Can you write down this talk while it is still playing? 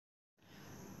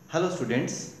Hello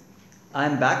students, I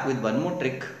am back with one more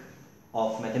trick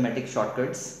of mathematics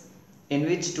shortcuts in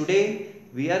which today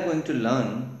we are going to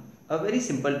learn a very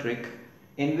simple trick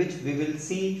in which we will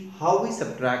see how we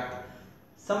subtract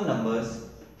some numbers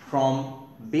from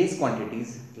base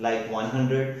quantities like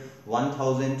 100,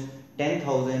 1000,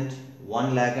 10,000,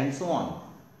 1 lakh and so on.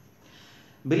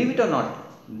 Believe it or not,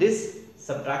 this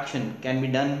subtraction can be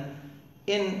done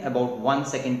in about 1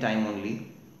 second time only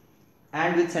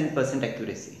and with 100%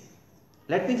 accuracy.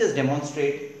 Let me just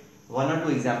demonstrate one or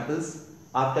two examples.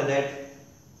 After that,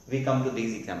 we come to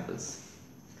these examples.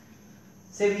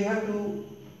 Say we have to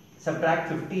subtract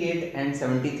 58 and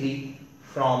 73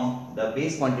 from the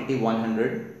base quantity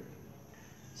 100.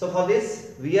 So for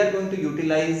this, we are going to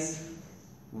utilize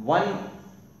one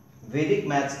Vedic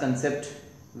maths concept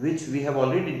which we have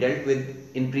already dealt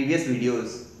with in previous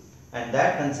videos, and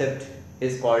that concept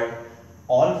is called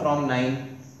all from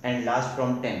 9 and last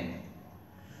from 10.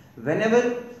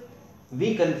 Whenever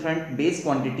we confront base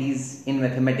quantities in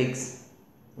mathematics,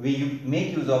 we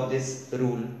make use of this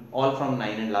rule all from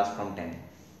 9 and last from 10.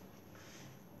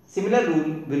 Similar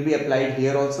rule will be applied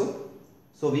here also.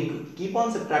 So we keep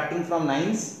on subtracting from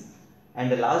 9s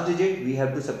and the last digit we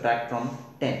have to subtract from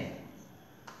 10.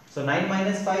 So 9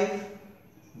 minus 5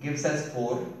 gives us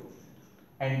 4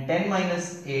 and 10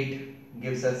 minus 8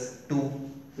 gives us 2,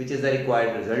 which is the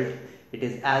required result. It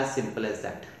is as simple as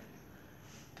that.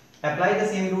 Apply the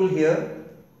same rule here.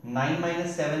 9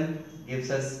 minus 7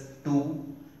 gives us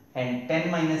 2 and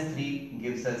 10 minus 3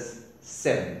 gives us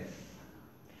 7.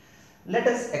 Let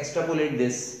us extrapolate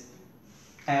this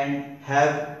and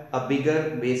have a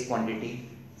bigger base quantity,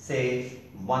 say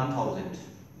 1000.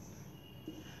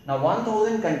 Now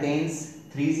 1000 contains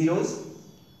 3 zeros,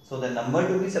 so the number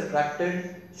to be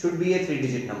subtracted should be a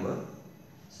 3-digit number.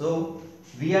 So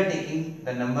we are taking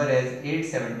the number as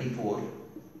 874.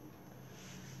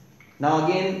 Now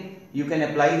again, you can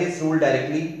apply this rule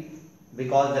directly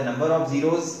because the number of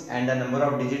zeros and the number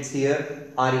of digits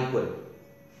here are equal.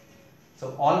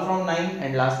 So all from 9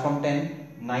 and last from 10.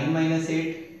 9 minus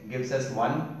 8 gives us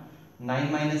 1,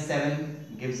 9 minus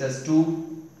 7 gives us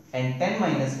 2 and 10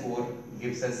 minus 4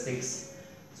 gives us 6.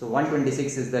 So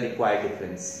 126 is the required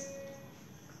difference.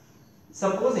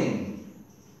 Supposing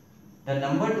the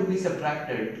number to be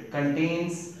subtracted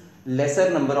contains lesser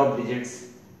number of digits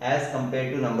as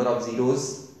compared to number of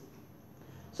zeros,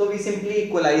 so we simply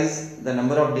equalize the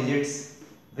number of digits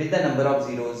with the number of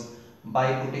zeros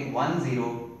by putting 1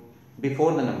 0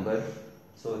 before the number.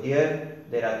 So here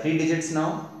there are 3 digits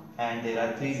now and there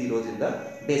are 3 zeros in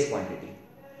the base quantity.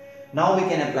 Now we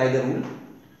can apply the rule.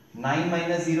 9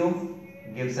 minus 0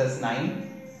 gives us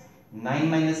 9, 9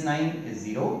 minus 9 is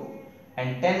 0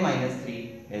 and 10 minus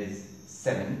 3 is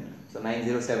 7. So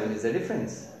 907 is the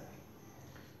difference.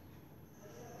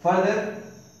 Further,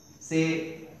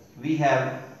 say we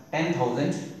have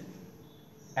 10,000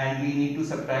 and we need to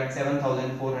subtract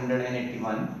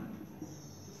 7,481.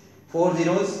 4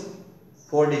 zeros,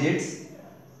 4 digits.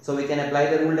 So we can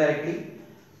apply the rule directly.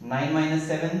 9 minus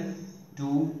 7,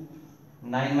 2,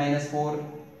 9 minus 4,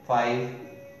 5,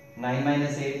 9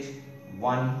 minus 8,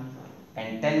 1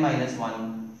 and 10 minus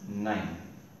 1, 9.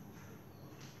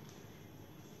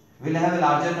 We'll have a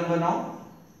larger number now,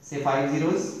 say 5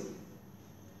 zeros,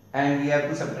 and we have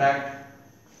to subtract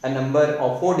a number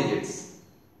of 4 digits,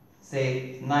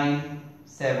 say 9,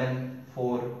 7,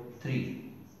 4, 3.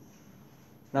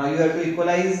 Now you have to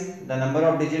equalize the number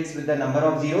of digits with the number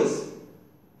of zeros.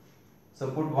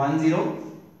 So put 1 0,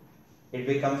 it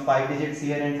becomes 5 digits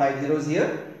here and 5 zeros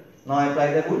here. Now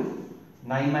apply the rule.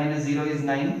 9 minus 0 is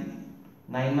 9,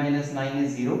 9 minus 9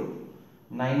 is 0,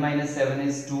 9 minus 7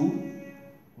 is 2,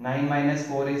 9 minus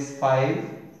 4 is 5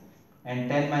 and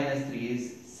 10 minus 3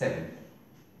 is 7.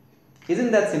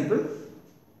 Isn't that simple?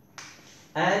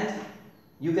 And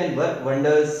you can work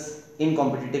wonders in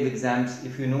competitive exams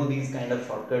if you know these kind of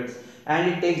shortcuts, and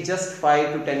it takes just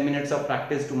 5 to 10 minutes of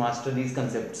practice to master these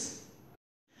concepts.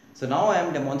 So now I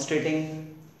am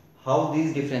demonstrating how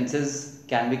these differences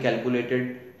can be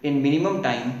calculated in minimum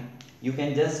time. You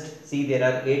can just see there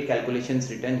are 8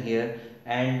 calculations written here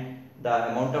and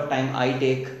the amount of time I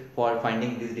take for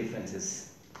finding these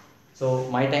differences. So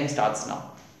my time starts now.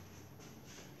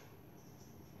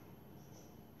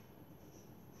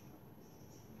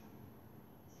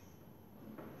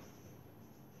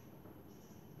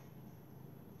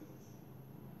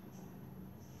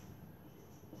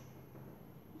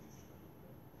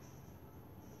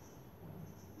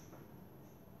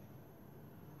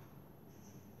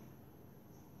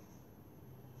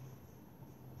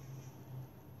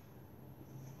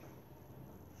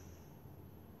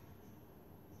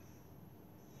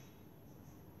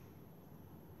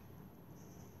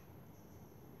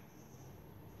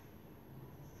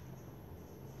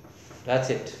 That's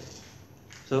it.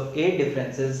 So 8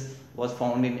 differences was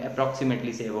found in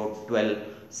approximately say about 12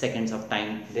 seconds of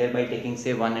time, thereby taking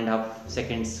say 1.5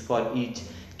 seconds for each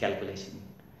calculation.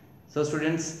 So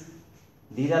students,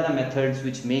 these are the methods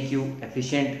which make you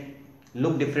efficient,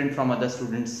 look different from other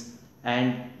students,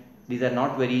 and these are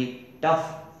not very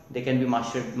tough. They can be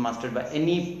mastered by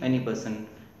any person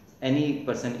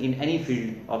in any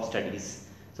field of studies.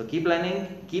 So keep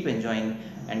learning, keep enjoying,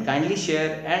 and kindly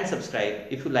share and subscribe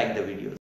if you like the video.